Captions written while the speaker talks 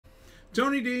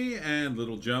Tony D and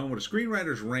Little Joan with a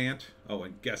Screenwriter's Rant. Oh,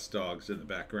 and guest dogs in the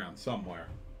background somewhere.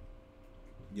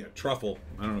 Yeah, Truffle.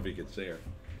 I don't know if you can see her.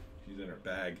 She's in her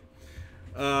bag.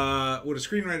 With a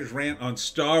Screenwriter's Rant on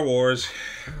Star Wars.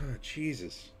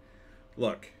 Jesus.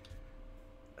 Look.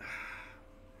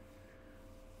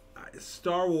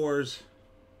 Star Wars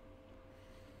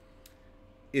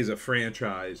is a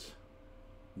franchise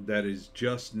that is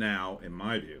just now, in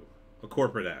my view, a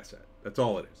corporate asset. That's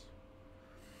all it is.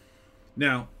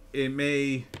 Now, it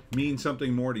may mean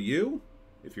something more to you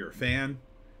if you're a fan.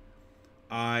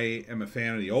 I am a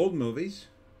fan of the old movies,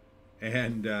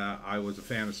 and I was a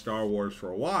fan of Star Wars for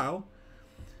a while.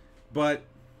 But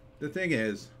the thing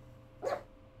is,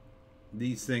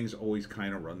 these things always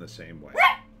kind of run the same way.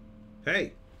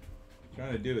 Hey, I'm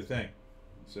trying to do a thing.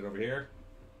 Sit over here.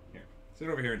 Here, sit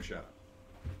over here and shut up.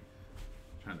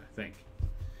 I'm trying to think.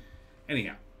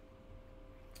 Anyhow,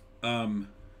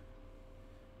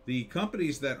 the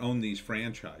companies that own these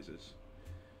franchises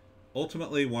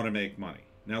ultimately want to make money.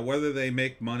 Now, whether they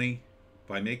make money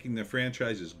by making the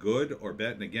franchises good or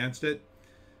betting against it,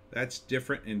 that's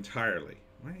different entirely.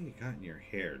 Why are you got in your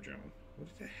hair, Joan? What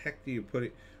the heck do you put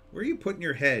it? Where are you putting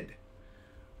your head?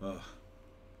 Ugh.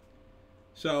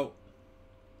 So,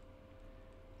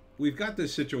 we've got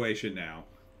this situation now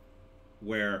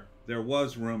where there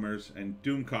was rumors, and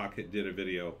Doomcock did a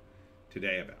video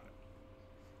today about it.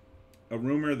 A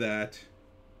rumor that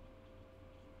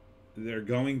they're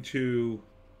going to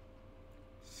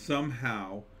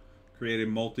somehow create a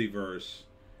multiverse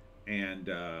and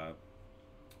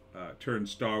turn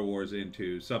Star Wars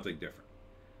into something different,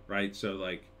 right? So,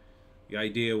 like, the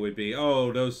idea would be,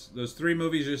 oh, those three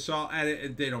movies you saw,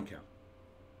 they don't count.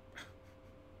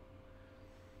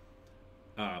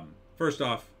 First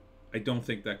off, I don't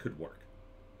think that could work.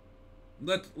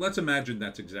 Let's imagine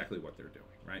that's exactly what they're doing,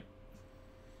 right?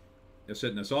 They're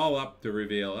setting us all up to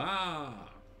reveal,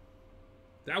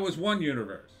 that was one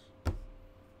universe.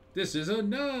 This is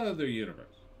another universe.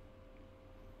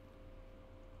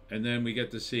 And then we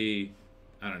get to see,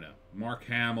 I don't know, Mark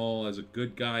Hamill as a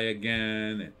good guy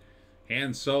again, and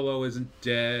Han Solo isn't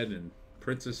dead, and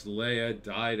Princess Leia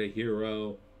died a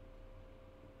hero.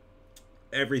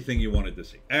 Everything you wanted to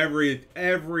see.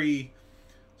 Every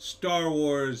Star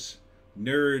Wars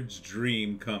nerd's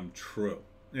dream come true.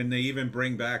 And they even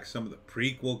bring back some of the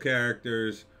prequel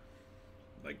characters,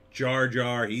 like Jar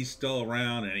Jar. He's still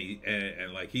around,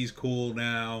 and like he's cool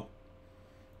now.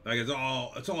 Like it's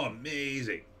all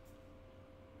amazing.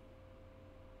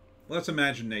 Let's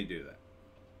imagine they do that.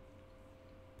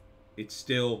 It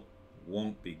still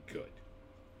won't be good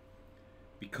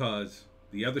because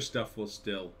the other stuff will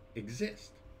still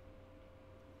exist.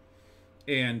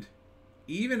 And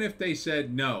even if they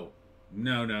said no,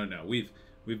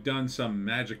 we've done some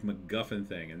magic MacGuffin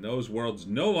thing, and those worlds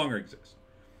no longer exist.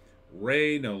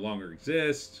 Rey no longer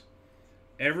exists.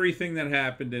 Everything that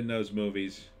happened in those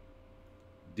movies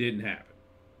didn't happen.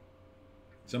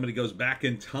 Somebody goes back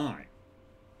in time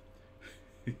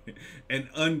and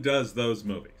undoes those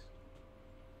movies.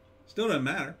 Still doesn't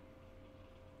matter.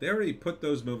 They already put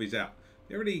those movies out.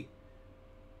 They already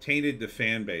tainted the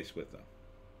fan base with them.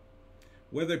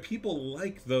 Whether people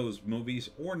like those movies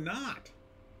or not.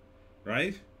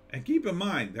 Right? And keep in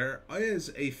mind, there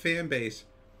is a fan base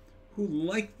who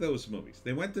like those movies.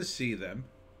 They went to see them,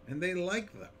 and they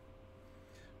like them.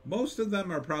 Most of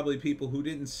them are probably people who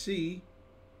didn't see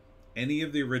any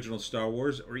of the original Star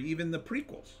Wars or even the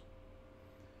prequels.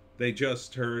 They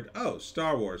just heard, oh,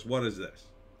 Star Wars, what is this?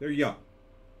 They're young.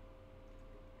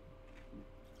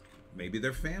 Maybe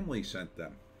their family sent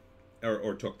them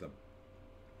or took them.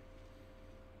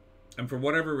 And for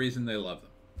whatever reason, they love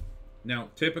them. Now,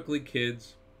 typically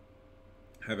kids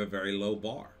have a very low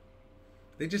bar.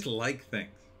 They just like things.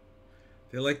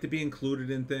 They like to be included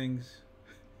in things.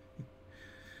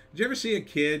 Did you ever see a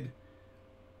kid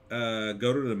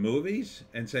go to the movies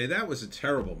and say, that was a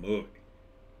terrible movie?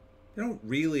 They don't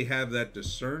really have that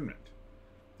discernment.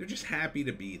 They're just happy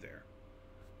to be there.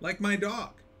 Like my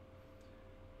dog.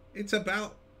 It's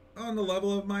about on the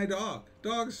level of my dog.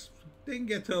 Dogs, they can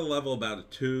get to a level about a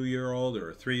 2-year-old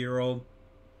or a 3-year-old.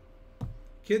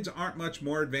 Kids aren't much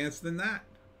more advanced than that.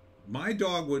 My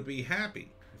dog would be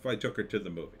happy if I took her to the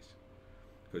movies.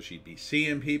 Because she'd be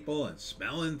seeing people and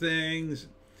smelling things.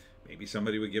 Maybe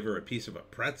somebody would give her a piece of a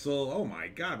pretzel. Oh my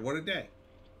God, what a day.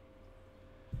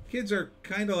 Kids are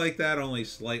kind of like that, only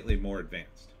slightly more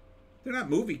advanced. They're not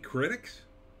movie critics.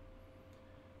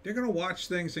 They're going to watch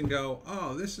things and go,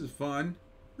 oh, this is fun.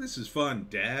 This is fun,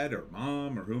 Dad or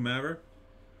Mom or whomever.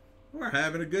 We're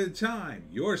having a good time.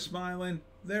 You're smiling,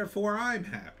 therefore I'm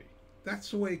happy. That's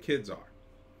the way kids are.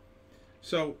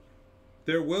 So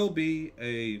there will be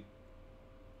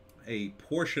a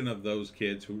portion of those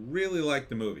kids who really like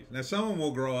the movies. Now, some of them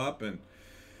will grow up and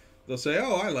they'll say,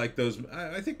 "Oh, I like those.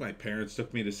 I think my parents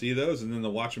took me to see those," and then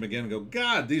they'll watch them again and go,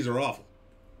 "God, these are awful.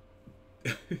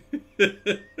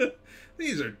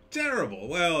 These are terrible."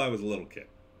 Well, I was a little kid.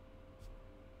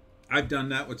 I've done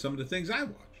that with some of the things I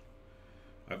watched.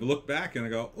 I've looked back and I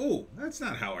go, "Oh, that's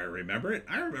not how I remember it.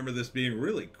 I remember this being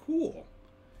really cool."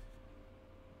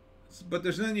 But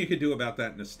there's nothing you can do about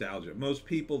that nostalgia. Most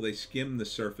people, they skim the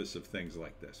surface of things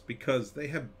like this because they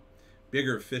have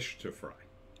bigger fish to fry.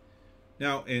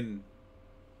 Now, in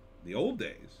the old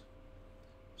days,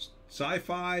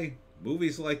 sci-fi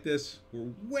movies like this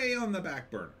were way on the back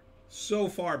burner, so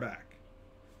far back.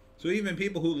 So even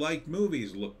people who liked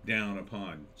movies looked down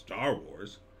upon Star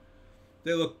Wars.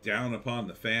 They looked down upon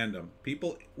the fandom.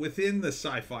 People within the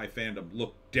sci-fi fandom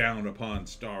looked down upon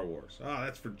Star Wars. Ah,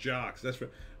 that's for jocks. That's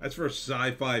for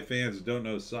sci-fi fans who don't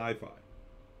know sci-fi.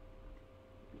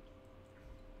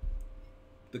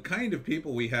 The kind of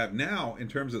people we have now in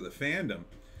terms of the fandom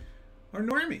are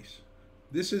normies.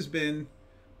 This has been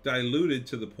diluted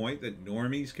to the point that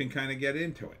normies can kind of get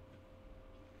into it.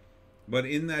 But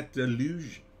in that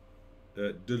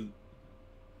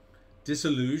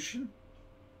disillusion,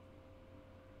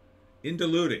 in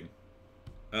diluting,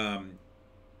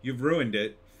 you've ruined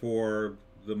it for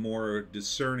the more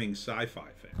discerning sci-fi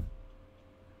fan.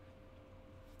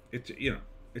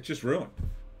 It's just ruined.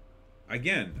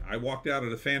 Again, I walked out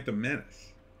of the Phantom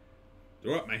Menace,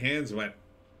 threw up my hands and went,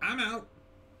 "I'm out."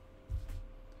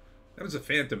 That was a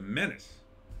Phantom Menace.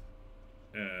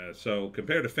 So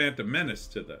compare the Phantom Menace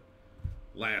to the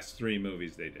last 3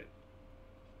 movies they did.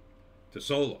 To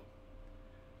Solo.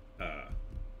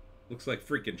 Looks like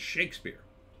freaking Shakespeare.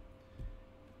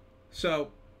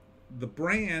 So the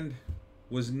brand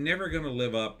was never going to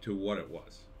live up to what it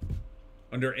was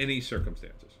under any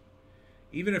circumstances.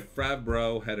 Even if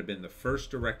Favreau had been the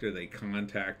first director they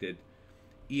contacted,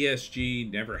 ESG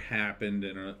never happened.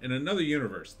 In another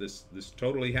universe, this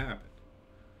totally happened.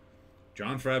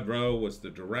 Jon Favreau was the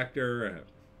director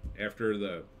after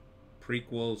the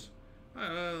prequels.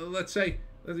 Let's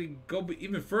go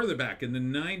even further back. In the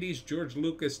 90s, George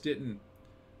Lucas didn't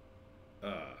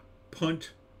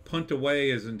punt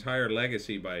away his entire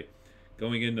legacy by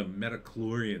going into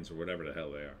metachlorians or whatever the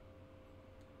hell they are.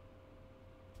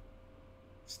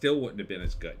 Still wouldn't have been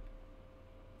as good.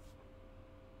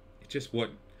 It just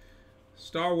wouldn't.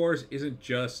 Star Wars isn't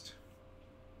just,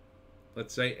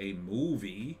 let's say, a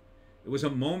movie. It was a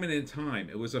moment in time.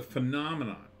 It was a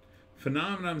phenomenon.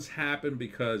 Phenomenons happen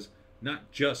because,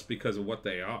 not just because of what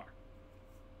they are.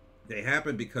 They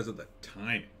happen because of the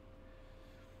timing.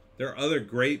 There are other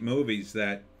great movies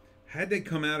that, had they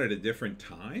come out at a different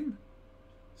time,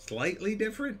 slightly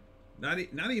different, not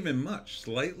even much,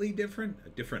 slightly different, a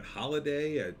different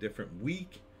holiday, a different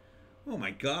week, oh my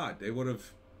God, they would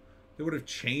have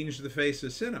changed the face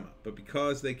of cinema. But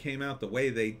because they came out the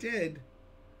way they did,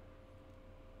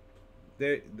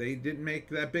 they didn't make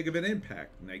that big of an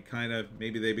impact. And they kind of,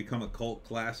 maybe they become a cult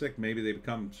classic, maybe they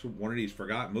become one of these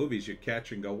forgotten movies you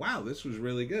catch and go, wow, this was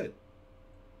really good.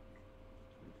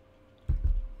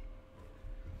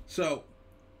 So,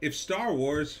 if Star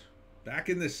Wars back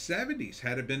in the 70s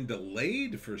had it been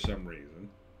delayed for some reason,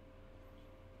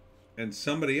 and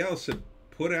somebody else had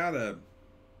put out a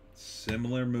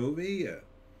similar movie, a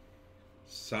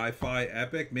sci-fi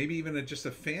epic, maybe even just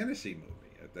a fantasy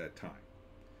movie at that time,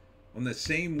 on the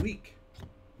same week,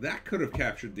 that could have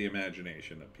captured the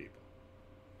imagination of people.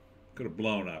 Could have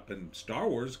blown up, and Star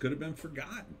Wars could have been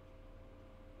forgotten.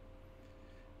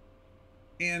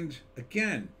 And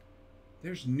again,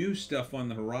 there's new stuff on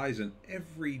the horizon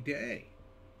every day.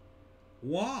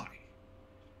 Why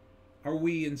are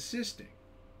we insisting,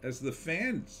 as the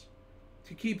fans,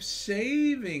 to keep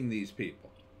saving these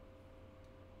people?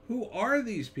 Who are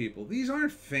these people? These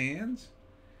aren't fans.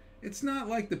 It's not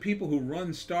like the people who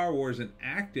run Star Wars and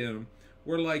act in them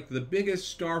were like the biggest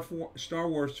Star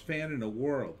Wars fan in the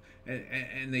world.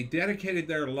 And they dedicated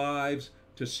their lives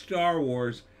to Star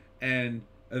Wars, and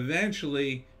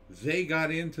eventually they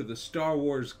got into the Star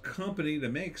Wars company to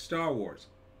make Star Wars.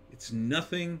 It's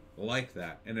nothing like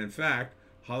that. And in fact,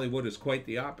 Hollywood is quite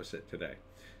the opposite today.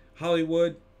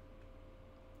 Hollywood,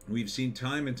 we've seen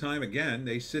time and time again,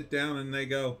 they sit down and they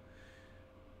go,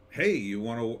 hey, you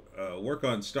want to work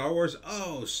on Star Wars?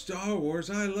 Oh, Star Wars.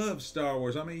 I love Star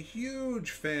Wars. I'm a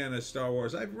huge fan of Star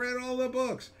Wars. I've read all the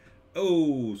books.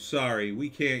 Oh, sorry, we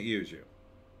can't use you.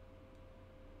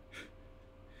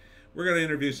 We're going to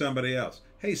interview somebody else.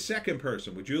 Hey, second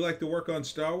person, would you like to work on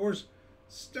Star Wars?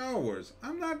 Star Wars.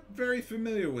 I'm not very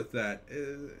familiar with that.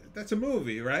 That's a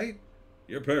movie, right?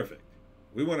 You're perfect.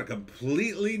 We want a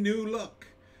completely new look,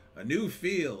 a new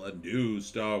feel, a new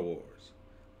Star Wars.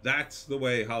 That's the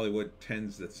way Hollywood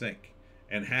tends to think,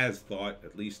 and has thought,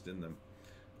 at least in the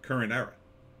current era.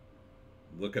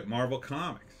 Look at Marvel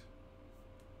Comics,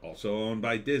 also owned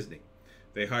by Disney.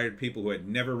 They hired people who had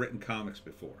never written comics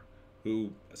before,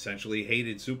 who essentially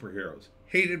hated superheroes,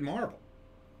 hated Marvel.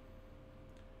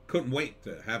 Couldn't wait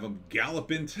to have them gallop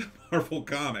into Marvel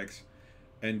Comics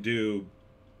and do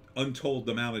untold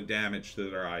amount of damage to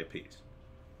their IPs.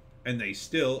 And they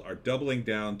still are doubling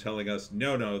down, telling us,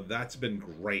 no, that's been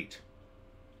great.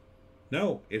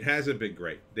 No, it hasn't been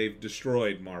great. They've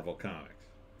destroyed Marvel Comics.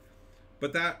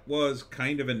 But that was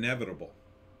kind of inevitable,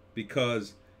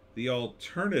 because the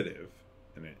alternative,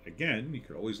 and again, you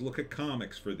could always look at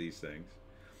comics for these things,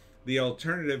 the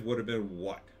alternative would have been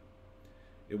what?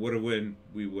 It would have been,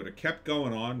 we would have kept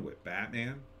going on with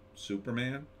Batman,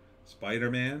 Superman,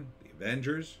 Spider-Man, the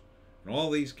Avengers, and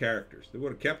all these characters. They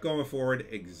would have kept going forward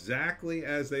exactly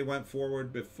as they went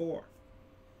forward before.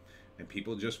 And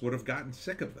people just would have gotten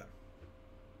sick of them.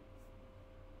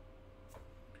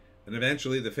 And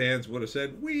eventually the fans would have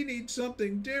said, we need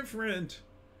something different.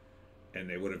 And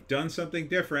they would have done something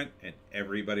different, and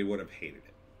everybody would have hated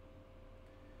it.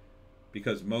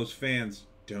 Because most fans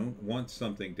don't want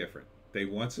something different. They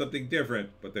want something different,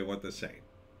 but they want the same.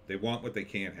 They want what they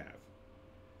can't have.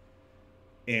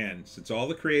 And since all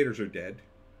the creators are dead,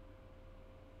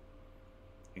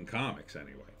 in comics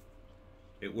anyway,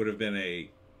 it would have been a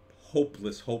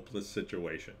hopeless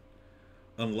situation.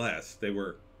 Unless they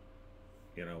were,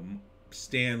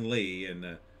 Stan Lee in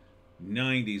the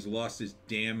 90s lost his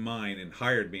damn mind and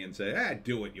hired me and said,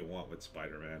 do what you want with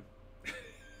Spider-Man.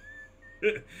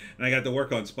 And I got to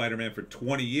work on Spider-Man for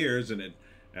 20 years, and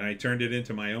I turned it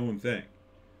into my own thing.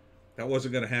 That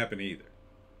wasn't going to happen either.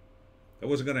 That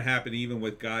wasn't going to happen even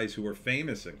with guys who were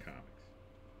famous in comics.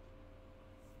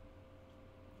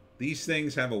 These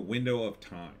things have a window of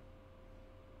time.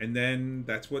 And then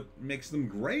that's what makes them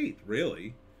great,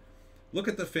 really. Look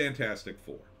at the Fantastic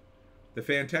Four. The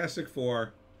Fantastic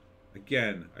Four,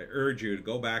 again, I urge you to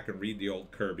go back and read the old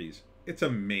Kirby's. It's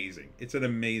amazing. It's an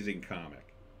amazing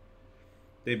comic.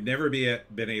 They've never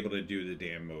been able to do the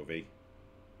damn movie.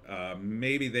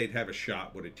 Maybe they'd have a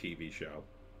shot with a TV show.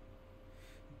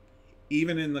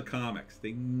 Even in the comics,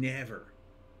 they never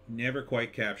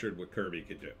quite captured what Kirby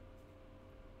could do.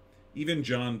 Even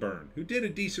John Byrne, who did a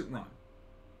decent run,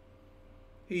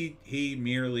 he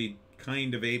merely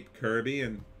kind of aped Kirby,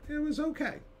 and it was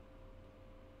okay.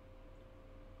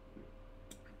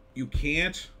 You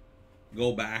can't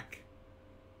go back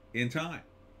in time.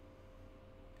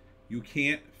 You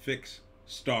can't fix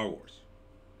Star Wars.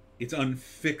 It's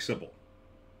unfixable.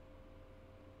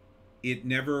 It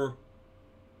never...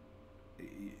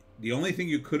 The only thing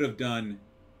you could have done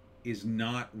is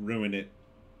not ruin it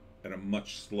at a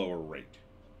much slower rate.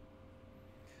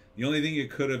 The only thing you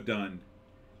could have done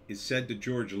is said to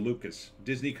George Lucas,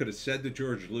 Disney could have said to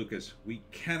George Lucas, we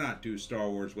cannot do Star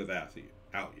Wars without you.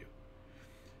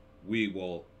 We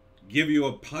will give you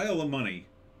a pile of money,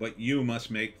 but you must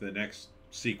make the next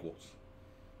sequels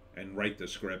and write the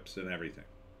scripts and everything.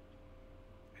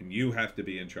 And you have to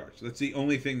be in charge. That's the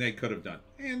only thing they could have done.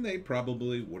 And they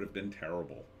probably would have been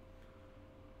terrible.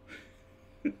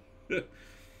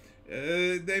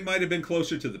 They might have been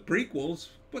closer to the prequels,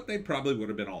 but they probably would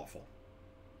have been awful.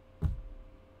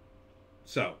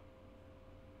 So,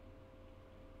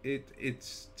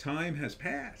 it's time has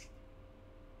passed.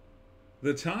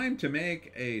 The time to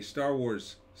make a Star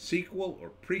Wars sequel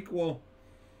or prequel,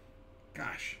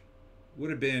 gosh, would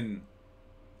have been,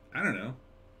 I don't know,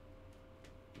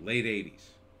 late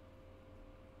 80s.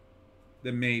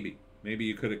 Then maybe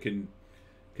you could have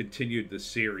continued the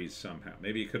series somehow.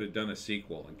 Maybe you could have done a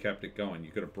sequel and kept it going.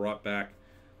 You could have brought back,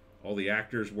 all the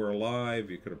actors were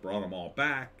alive. You could have brought them all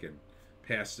back and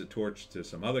passed the torch to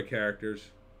some other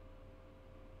characters.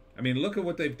 I mean, look at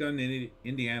what they've done in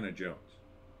Indiana Jones.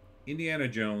 Indiana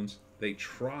Jones, they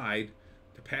tried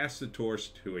to pass the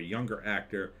torch to a younger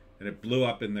actor, and it blew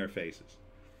up in their faces.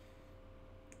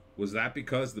 Was that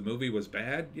because the movie was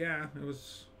bad? Yeah,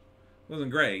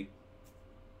 wasn't great.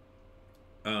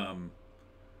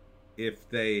 If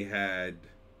they had,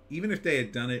 even if they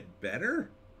had done it better,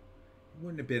 it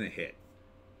wouldn't have been a hit.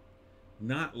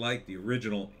 Not like the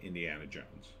original Indiana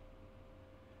Jones.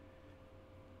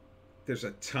 There's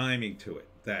a timing to it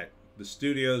that the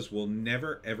studios will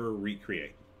never ever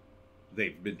recreate.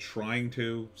 They've been trying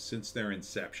to since their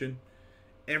inception.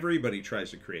 Everybody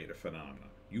tries to create a phenomenon.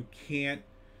 You can't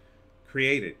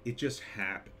create it. It just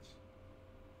happens.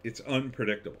 It's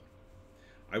unpredictable.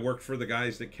 I worked for the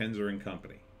guys at Kenzer and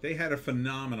Company. they had a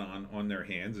phenomenon on their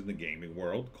hands in the gaming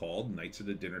world called Knights of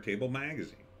the Dinner Table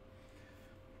magazine.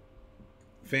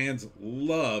 Fans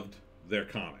loved their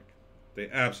comic. They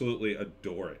absolutely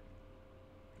adore it.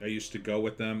 I used to go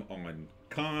with them on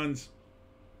cons,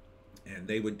 and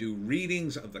they would do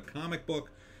readings of the comic book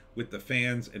with the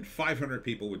fans, and 500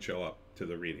 people would show up to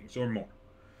the readings or more.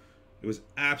 It was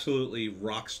absolutely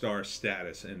rock star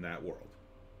status in that world.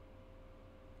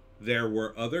 There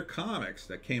were other comics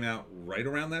that came out right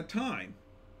around that time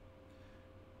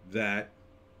that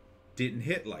didn't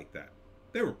hit like that.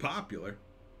 They were popular,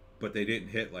 but they didn't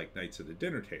hit like Knights of the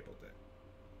Dinner Table did.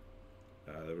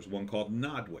 There was one called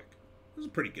Nodwick. It was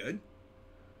pretty good.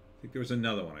 I think there was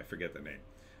another one. I forget the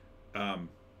name.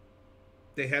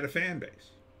 They had a fan base,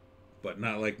 but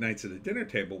not like Knights of the Dinner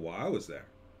Table while I was there.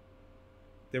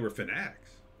 They were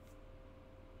fanatics.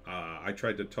 I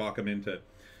tried to talk them into...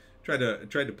 Tried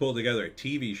to pull together a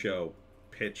TV show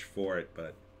pitch for it,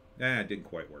 but it didn't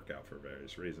quite work out for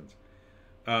various reasons.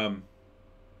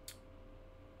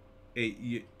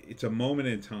 It's a moment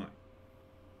in time.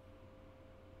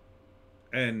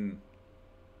 And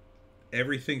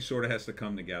everything sort of has to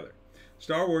come together.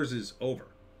 Star Wars is over.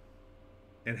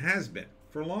 And has been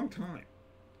for a long time.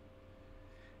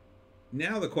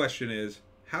 Now the question is,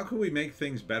 how can we make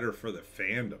things better for the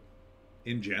fandom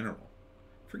in general?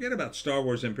 Forget about Star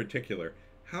Wars in particular.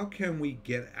 How can we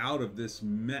get out of this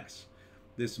mess?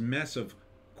 This mess of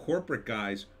corporate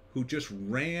guys who just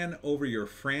ran over your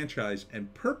franchise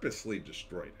and purposely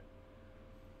destroyed it.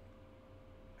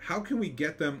 How can we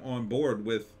get them on board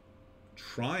with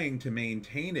trying to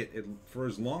maintain it for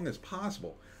as long as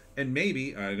possible? And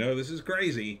maybe, I know this is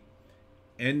crazy,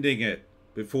 ending it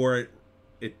before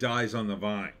it dies on the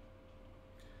vine.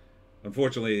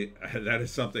 Unfortunately, that is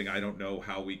something I don't know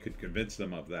how we could convince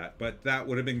them of that, but that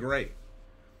would have been great.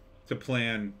 To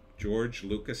plan George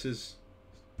Lucas's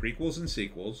prequels and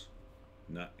sequels,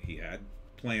 he had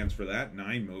plans for that,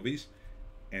 9 movies,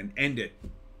 and end it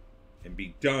and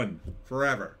be done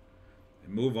forever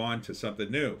and move on to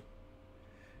something new.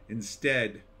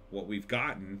 Instead, what we've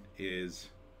gotten is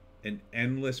an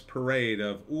endless parade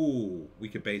of, ooh, we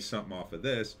could base something off of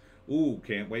this. Ooh,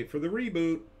 can't wait for the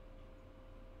reboot.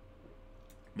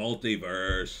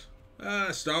 Multiverse.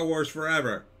 Star Wars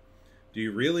forever. Do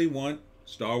you really want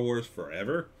Star Wars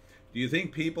forever? Do you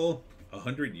think people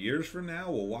 100 years from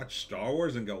now will watch Star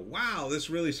Wars and go, wow, this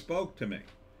really spoke to me?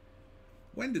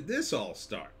 When did this all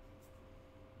start?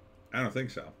 I don't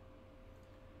think so.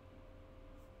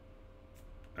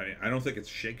 I don't think it's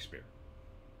Shakespeare.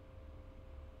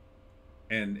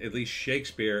 And at least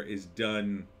Shakespeare is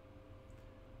done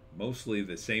mostly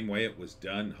the same way it was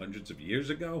done hundreds of years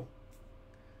ago.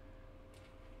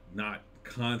 Not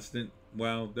constant.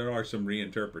 Well, there are some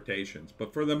reinterpretations,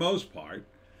 but for the most part,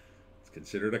 it's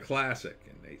considered a classic,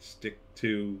 and they stick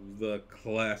to the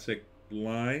classic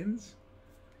lines.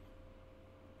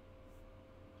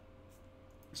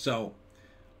 So,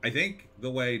 I think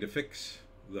the way to fix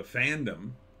the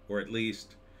fandom, or at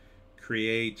least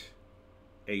create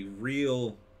a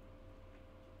real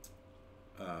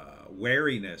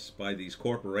wariness by these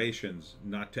corporations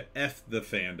not to F the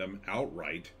fandom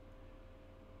outright.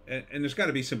 And there's got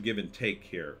to be some give and take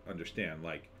here, understand.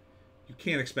 Like, you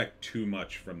can't expect too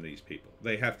much from these people.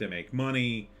 They have to make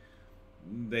money.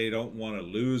 They don't want to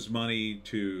lose money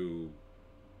to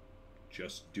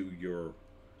just do your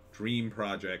dream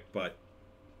project. But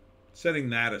setting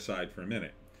that aside for a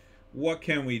minute, what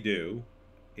can we do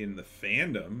in the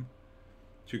fandom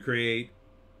to create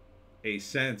a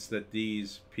sense that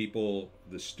these people,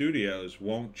 the studios,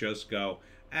 won't just go,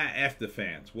 F the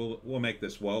fans. We'll make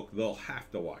this woke. They'll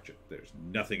have to watch it. There's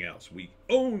nothing else. We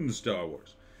own Star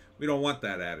Wars. We don't want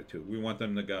that attitude. We want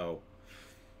them to go,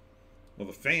 well,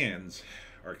 the fans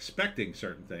are expecting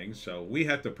certain things, so we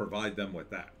have to provide them with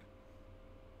that.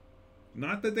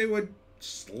 Not that they would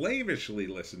slavishly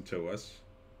listen to us,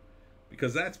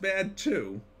 because that's bad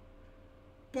too,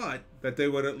 but that they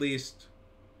would at least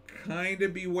kind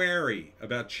of be wary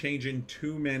about changing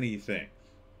too many things.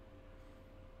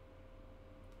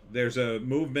 There's a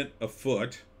movement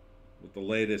afoot with the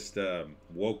latest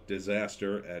woke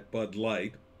disaster at Bud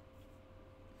Light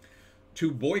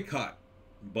to boycott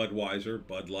Budweiser,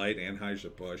 Bud Light,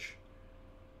 Anheuser-Busch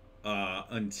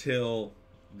until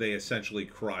they essentially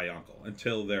cry uncle,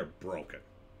 until they're broken.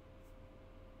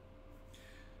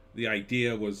 The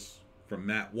idea was from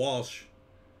Matt Walsh,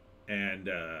 and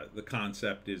the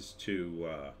concept is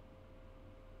to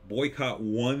boycott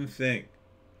one thing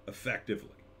effectively,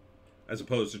 as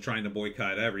opposed to trying to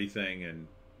boycott everything and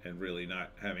really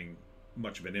not having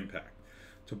much of an impact.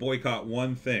 To boycott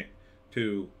one thing,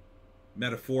 to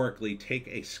metaphorically take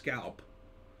a scalp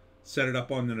set it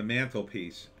up on the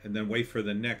mantelpiece, and then wait for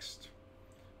the next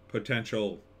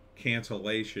potential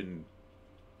cancellation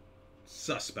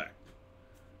suspect,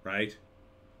 right?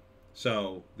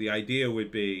 So the idea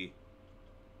would be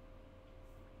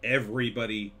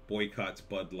everybody boycotts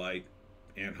Bud Light,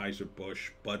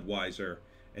 Anheuser-Busch, Budweiser,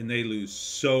 and they lose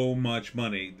so much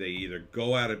money they either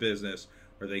go out of business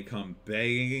or they come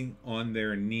begging on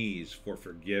their knees for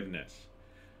forgiveness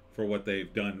for what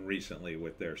they've done recently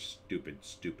with their stupid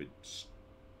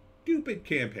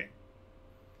campaign.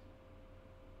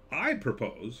 I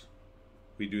propose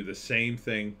we do the same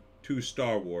thing to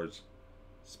Star Wars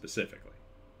specifically.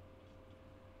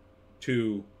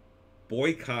 To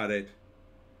boycott it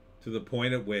to the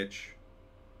point at which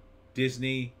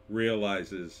Disney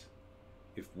realizes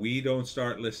if we don't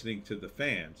start listening to the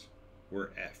fans, we're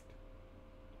effed.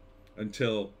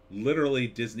 Until literally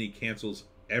Disney cancels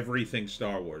everything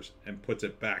Star Wars and puts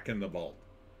it back in the vault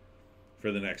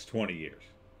for the next 20 years.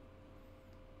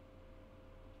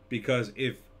 Because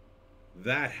if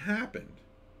that happened,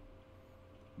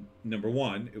 number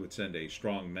one, it would send a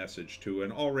strong message to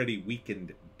an already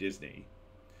weakened Disney.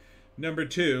 Number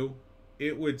two,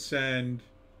 it would send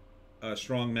a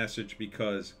strong message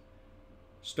because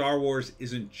Star Wars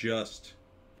isn't just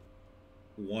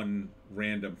one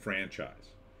random franchise.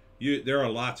 There are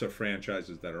lots of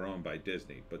franchises that are owned by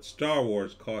Disney, but Star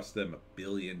Wars cost them $1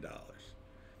 billion.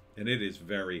 And it is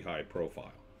very high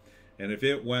profile. And if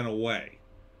it went away,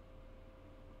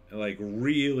 like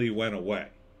really went away,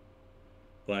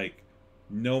 like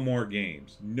no more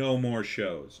games, no more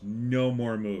shows, no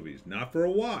more movies, not for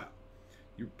a while.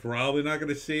 You're probably not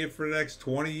going to see it for the next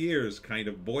 20 years kind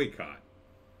of boycott.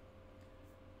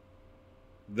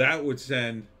 That would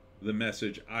send the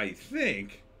message, I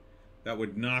think, that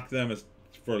would knock them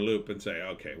for a loop and say,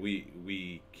 okay,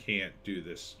 we can't do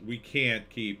this. We can't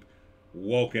keep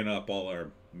woken up all our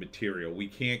material. We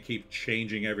can't keep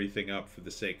changing everything up for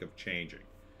the sake of changing.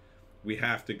 We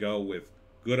have to go with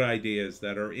good ideas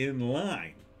that are in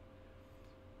line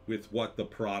with what the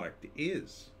product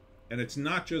is. And it's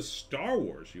not just Star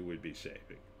Wars you would be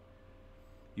saving.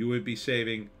 You would be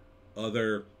saving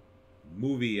other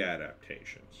movie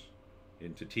adaptations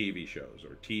into TV shows,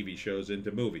 or TV shows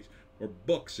into movies, or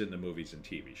books into movies and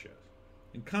TV shows,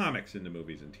 and comics into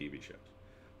movies and TV shows.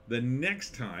 The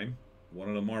next time one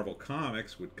of the Marvel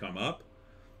comics would come up,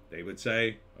 they would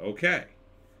say, okay,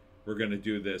 we're going to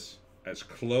do this as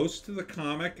close to the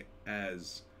comic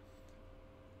as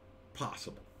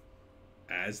possible,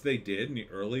 as they did in the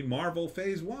early Marvel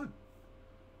Phase 1.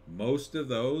 Most of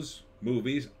those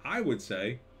movies, I would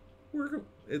say, were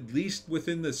at least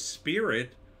within the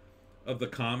spirit of the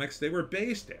comics they were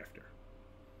based after.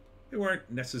 They weren't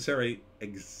necessarily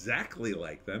exactly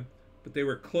like them, but they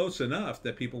were close enough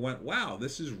that people went, wow,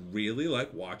 this is really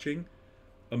like watching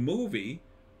a movie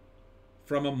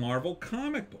from a Marvel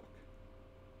comic book.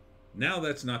 Now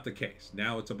that's not the case.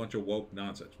 Now it's a bunch of woke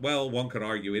nonsense. Well, one could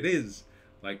argue it is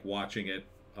like watching it,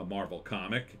 a Marvel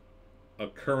comic, a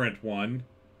current one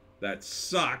that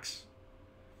sucks.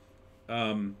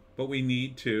 But we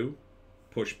need to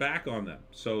push back on them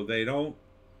so they don't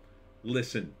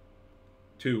listen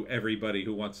to everybody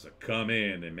who wants to come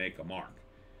in and make a mark.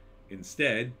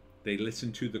 Instead, they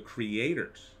listen to the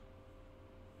creators,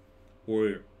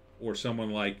 or someone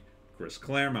like Chris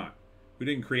Claremont, who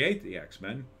didn't create the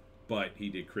X-Men, but he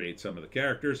did create some of the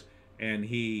characters, and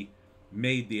he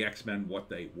made the X-Men what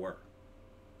they were.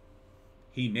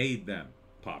 He made them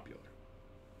popular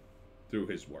through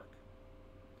his work.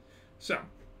 So,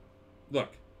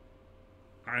 look,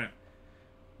 I'm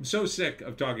so sick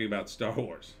of talking about Star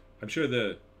Wars. I'm sure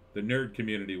the nerd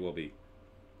community will be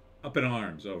up in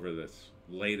arms over this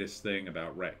latest thing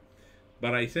about Rey.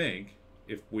 But I think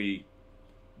if we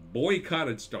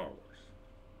boycotted Star Wars,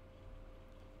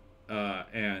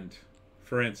 and,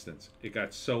 for instance, it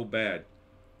got so bad,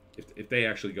 if they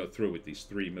actually go through with these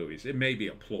 3 movies, it may be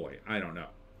a ploy, I don't know.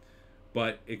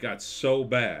 But it got so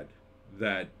bad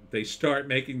that they start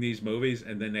making these movies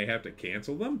and then they have to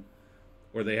cancel them,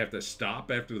 or they have to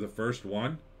stop after the first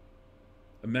one.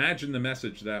 Imagine the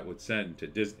message that would send to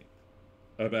Disney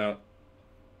about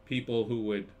people who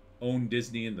would own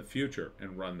Disney in the future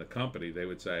and run the company. They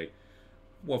would say,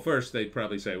 well, first they'd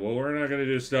probably say, well, we're not going to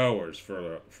do Star Wars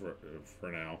for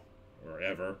now or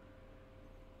ever.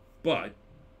 But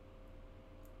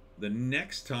the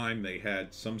next time they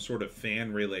had some sort of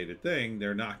fan-related thing,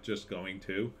 they're not just going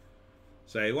to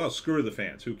say, well, screw the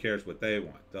fans. Who cares what they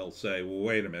want? They'll say, well,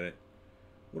 wait a minute.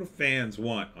 What do fans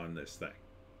want on this thing?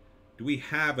 Do we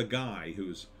have a guy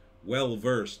who's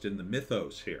well-versed in the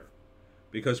mythos here?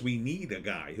 Because we need a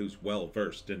guy who's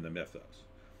well-versed in the mythos.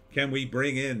 Can we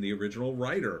bring in the original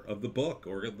writer of the book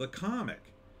or the comic?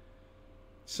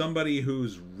 Somebody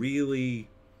who's really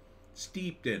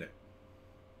steeped in it.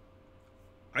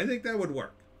 I think that would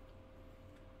work.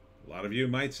 A lot of you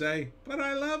might say, but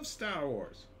I love Star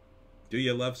Wars. Do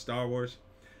you love Star Wars?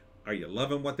 Are you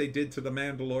loving what they did to The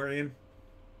Mandalorian?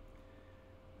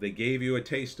 They gave you a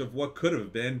taste of what could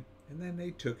have been, and then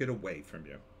they took it away from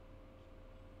you.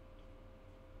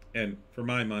 And for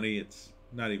my money, it's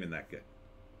not even that good.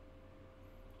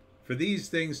 For these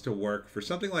things to work, for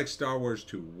something like Star Wars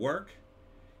to work,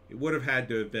 it would have had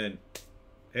to have been,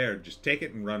 here, just take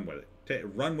it and run with it.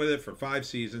 Run with it for 5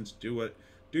 seasons. Do it.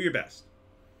 Do your best.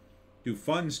 Do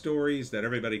fun stories that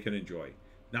everybody can enjoy.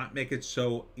 Not make it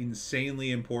so insanely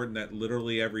important that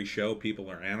literally every show people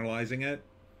are analyzing it.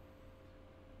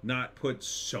 Not put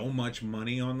so much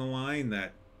money on the line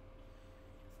that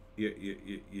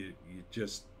you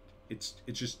just it's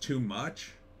just too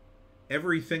much.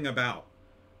 Everything about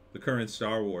the current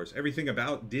Star Wars, everything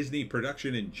about Disney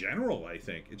production in general, I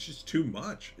think it's just too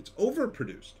much. It's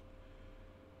overproduced.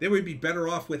 They would be better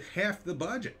off with half the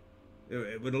budget.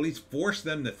 It would at least force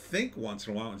them to think once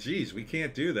in a while, geez, we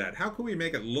can't do that. How can we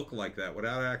make it look like that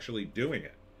without actually doing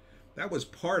it? That was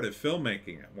part of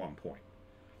filmmaking at one point.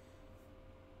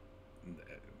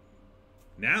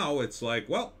 Now it's like,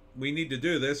 well, we need to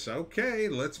do this. Okay,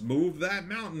 let's move that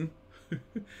mountain.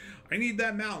 I need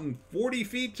that mountain 40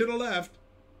 feet to the left.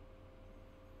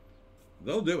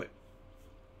 They'll do it.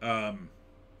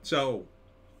 So,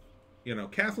 you know,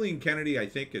 Kathleen Kennedy, I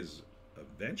think, is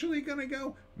eventually going to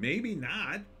go. Maybe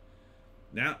not.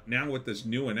 Now with this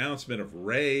new announcement of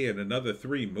Rey and another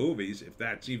 3 movies, if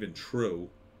that's even true.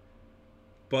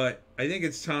 But I think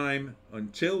it's time,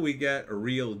 until we get a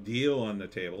real deal on the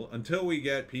table, until we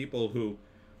get people who,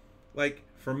 like,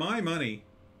 for my money,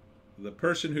 the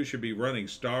person who should be running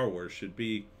Star Wars should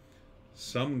be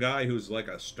some guy who's like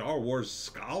a Star Wars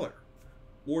scholar.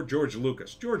 Or George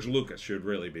Lucas. George Lucas should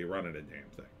really be running the damn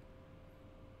thing.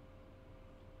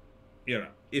 You know,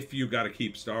 if you got to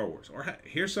keep Star Wars. Or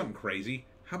here's something crazy.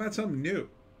 How about something new?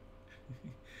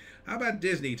 How about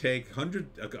Disney take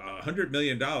 $100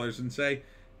 million and say,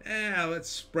 let's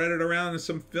spread it around to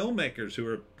some filmmakers who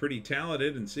are pretty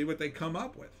talented and see what they come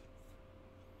up with.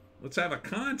 Let's have a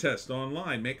contest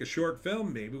online. Make a short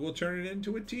film. Maybe we'll turn it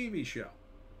into a TV show.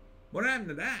 What happened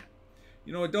to that?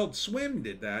 You know, Adult Swim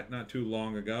did that not too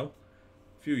long ago,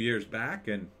 a few years back,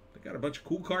 and they got a bunch of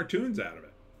cool cartoons out of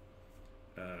it.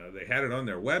 They had it on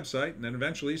their website, and then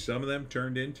eventually some of them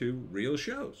turned into real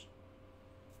shows.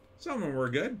 Some of them were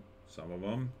good, some of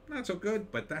them not so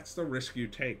good, but that's the risk you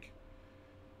take.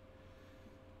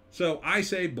 So I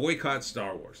say boycott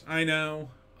Star Wars. I know,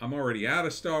 I'm already out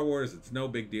of Star Wars, it's no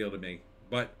big deal to me,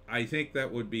 but I think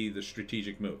that would be the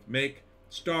strategic move. Make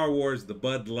Star Wars the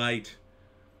Bud Light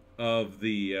of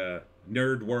the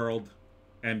nerd world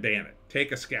and ban it.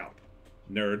 Take a scalp,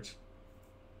 nerds.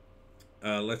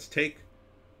 Let's take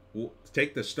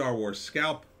the Star Wars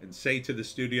scalp and say to the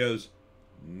studios,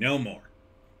 no more.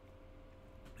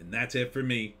 And that's it for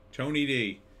me, Tony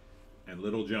D and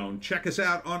Little Joan. Check us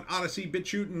out on Odysee,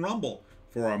 Bitchute, and Rumble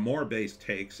for our more based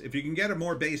takes. If you can get a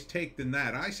more based take than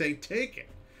that, I say take it.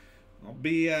 I'll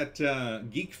be at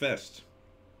Geek Fest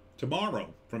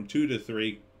tomorrow from 2 to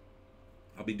 3.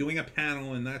 I'll be doing a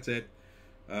panel, and that's it.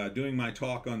 Doing my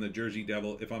talk on the Jersey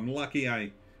Devil. If I'm lucky,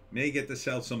 I may get to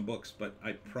sell some books, but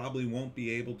I probably won't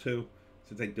be able to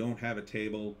since I don't have a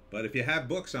table. But if you have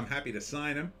books, I'm happy to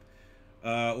sign them.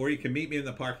 Or you can meet me in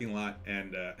the parking lot,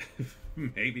 and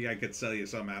maybe I could sell you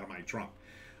some out of my trunk.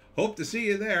 Hope to see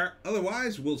you there.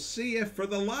 Otherwise, we'll see you for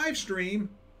the live stream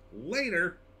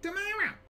later tomorrow.